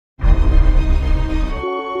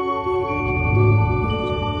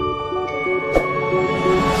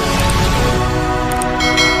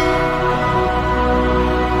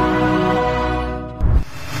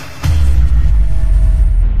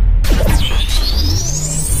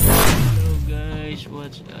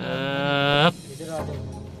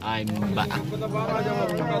I'm back.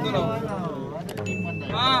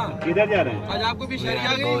 किधर जा रहे हैं? आज आपको भी We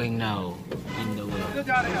are going now in the world.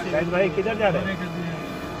 शायद भाई किधर जा रहे हैं?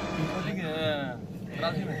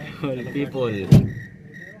 Well, people.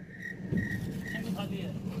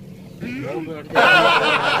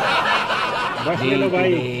 बस ले लो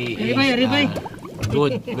भाई. अरे भाई.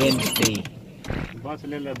 Good Wednesday. बस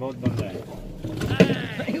ले लो, बहुत बंदा है.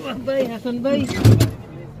 भाई हसन भाई.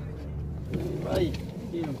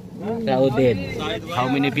 Crowded. How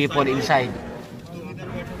many people inside?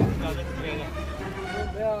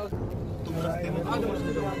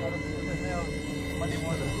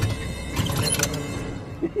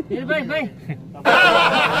 भाई.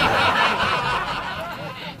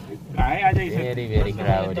 Very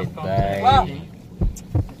crowded. Bye.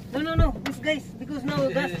 No. This guys, because now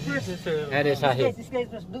that's first. Here Sahib. This guys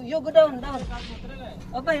first. You go down.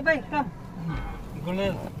 Oh, bye, come.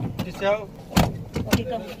 Okay,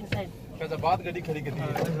 come inside.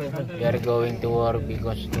 We are going to work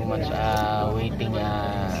because too much waiting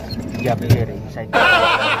job here inside.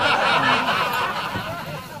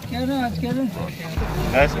 क्या रहा आज क्या रहा?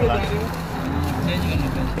 गैस वाला.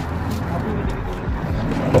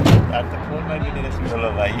 यार तो फोन में भी मेरे से बोलो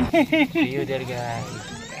भाई. See you there, guys.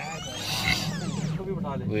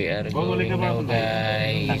 We are going now,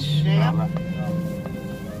 guys.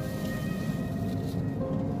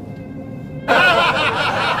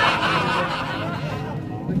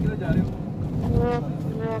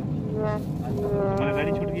 तुम्हारा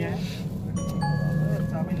गाड़ी छूट गया है?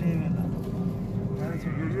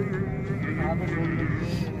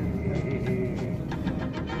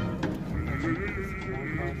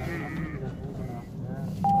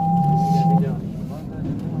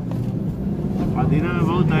 मदीना में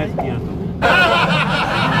बहुत ऐश किया तो.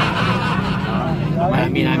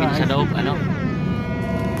 Namin sa loob, ano?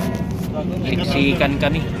 Siksikan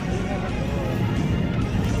kami.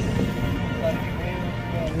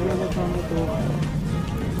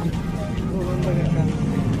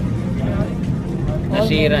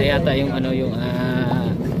 Nasira yata yung ano yung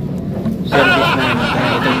service namin, kaya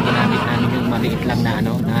ito yung ginamit namin, yung maliit lang na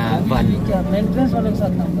ano na van. Maintenance वाले के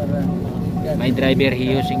साथ काम कर रहा है. My driver he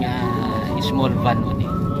using a small van only.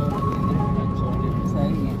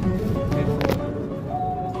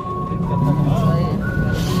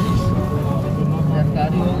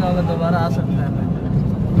 सरकारी होगा अगर दोबारा आ सकता है.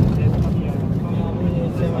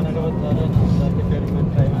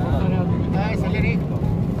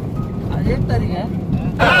 आज 1 तारीख है.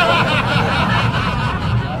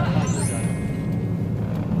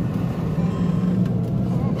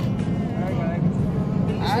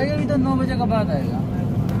 आएगा भी तो 9 बजे के बाद आएगा.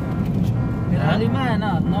 हाल में है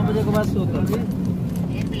ना 9 बजे के बाद सोता है.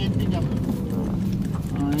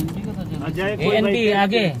 अजय ANP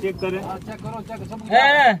आगे चेक करें.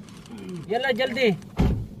 यल्ला जल्दी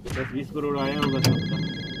 10-20 करोड़ आया होगा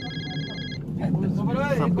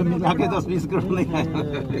सबको मिला के 10-20 करोड़ नहीं आया.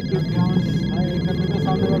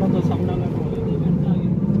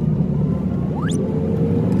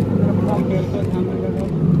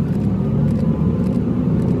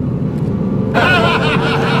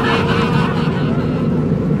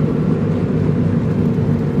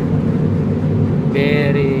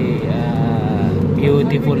 very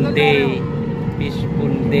beautiful day,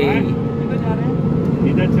 peaceful day,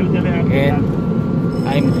 इधर चले आप. and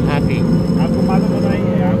I'm happy. आपको मालूम होना ही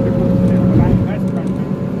है आपके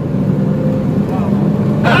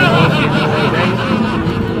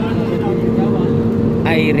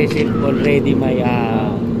I received already my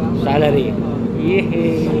salary. Yay!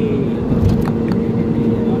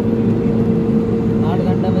 8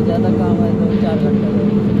 घंटे में ज़्यादा काम है तो 4 घंटे में.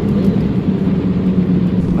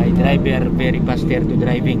 My driver very faster to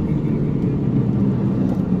driving.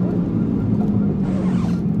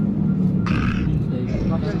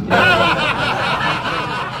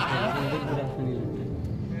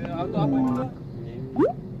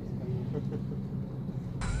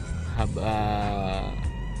 Have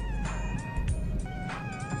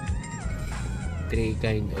 3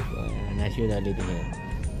 kind of nationality here.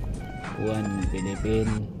 1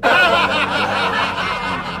 Philippine,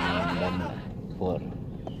 4.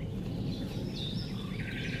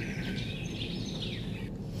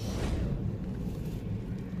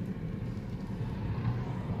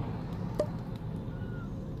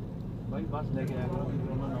 भाई बस लेके आया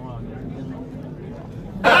कोरोना नवा आ गया.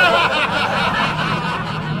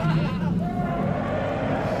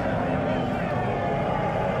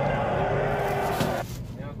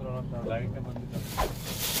 लाइट बंद कर.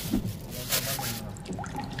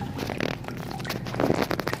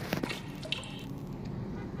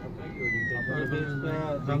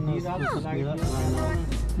 अभी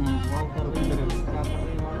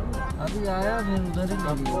आया फिर उधर ही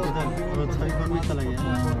चला गया।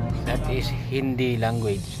 That is Hindi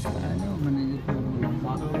language. मैंने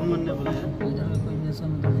बोला इधर में कोई नेशन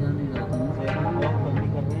उधर जा नहीं रहा था ना,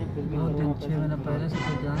 बहुत दिन 6 महीना पहले से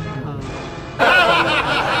तो जा नहीं रहा।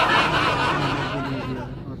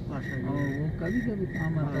 वो कभी कभी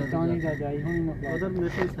काम आता है उधर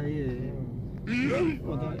मैसेज सही है,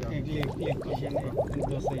 उधर एक इलेक्ट्रिशियन है,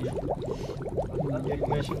 दो सही है, एक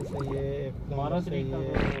मशीन सही है, एक प्लम्बर सही है,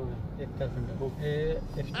 एक कारपेंटर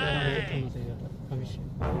एक्स्ट्रा सही है भविष्य।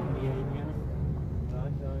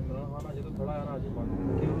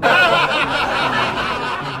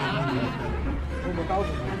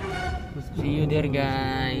 See you there,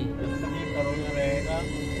 guys.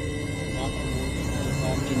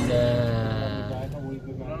 In the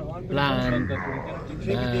plant, guys.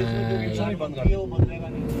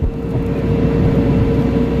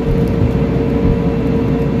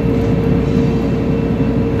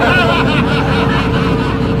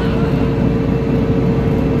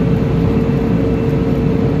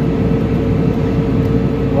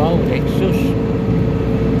 Wow, Lexus.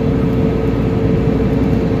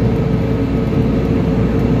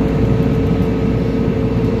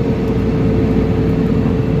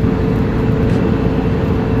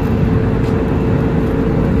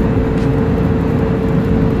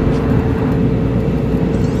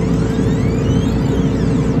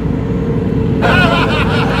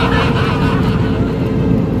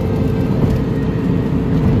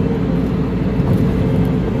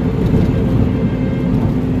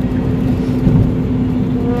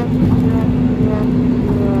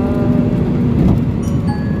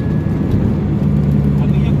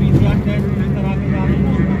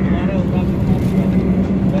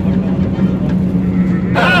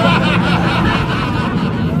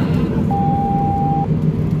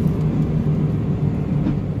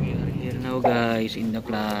 Guys, in the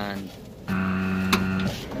plant.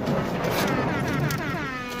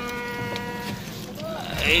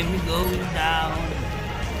 I'm going down.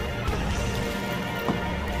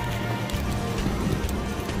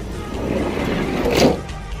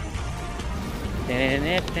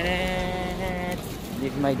 This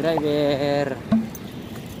is my driver.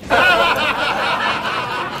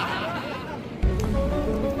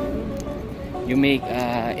 You make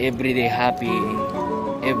everyday happy,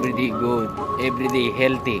 everyday good, everyday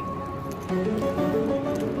healthy.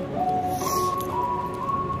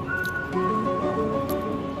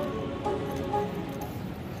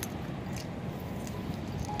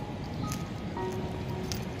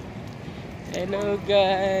 Hello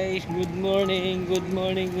guys, good morning, good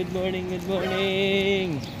morning, good morning, good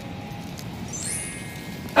morning.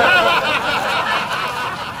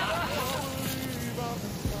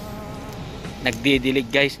 Nagdidilig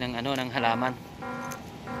guys ng ng halaman.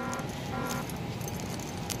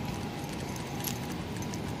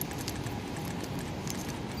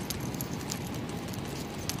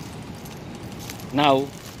 Now,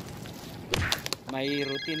 my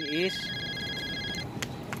routine is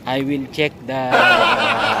I will check the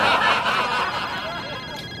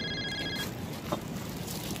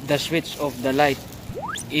switch of the light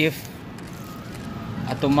if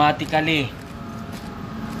automatically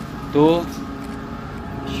to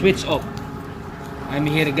switch off. I'm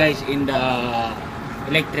here guys in the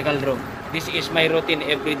electrical room. This is my routine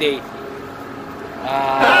every day.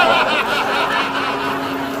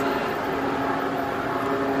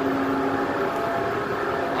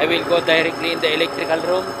 I will go directly in the electrical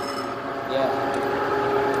room. Yeah.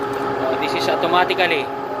 This is automatically.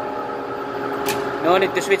 No need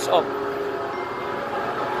to switch off.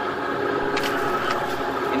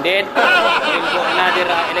 And then we will go another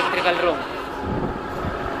electrical room.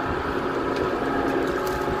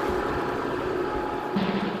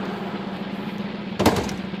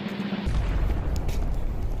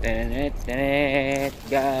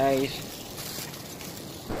 Guys,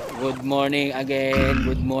 good morning again.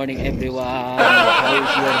 Good morning everyone. How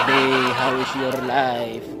is your day? How is your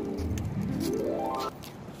life?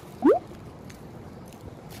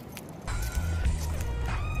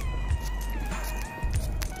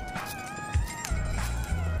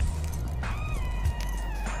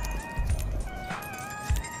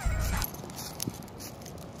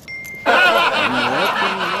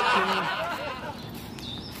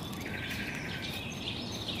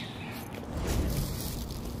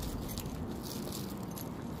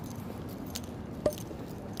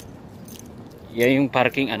 Yan yung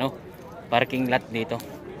parking parking lot dito.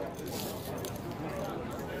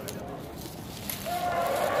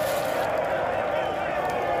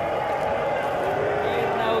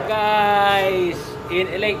 Here now guys, in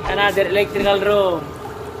another electrical room.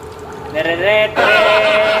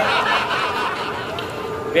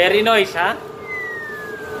 Very noise, huh?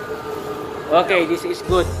 Okay, this is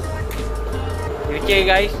good. You check,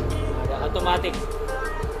 guys. The automatic.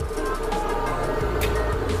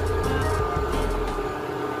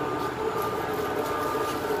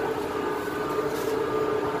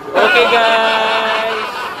 Okay, guys.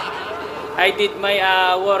 I did my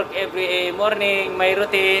work every morning, my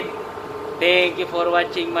routine. Thank you for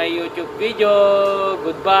watching my YouTube video.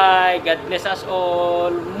 Goodbye. God bless us all.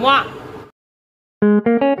 Mwah!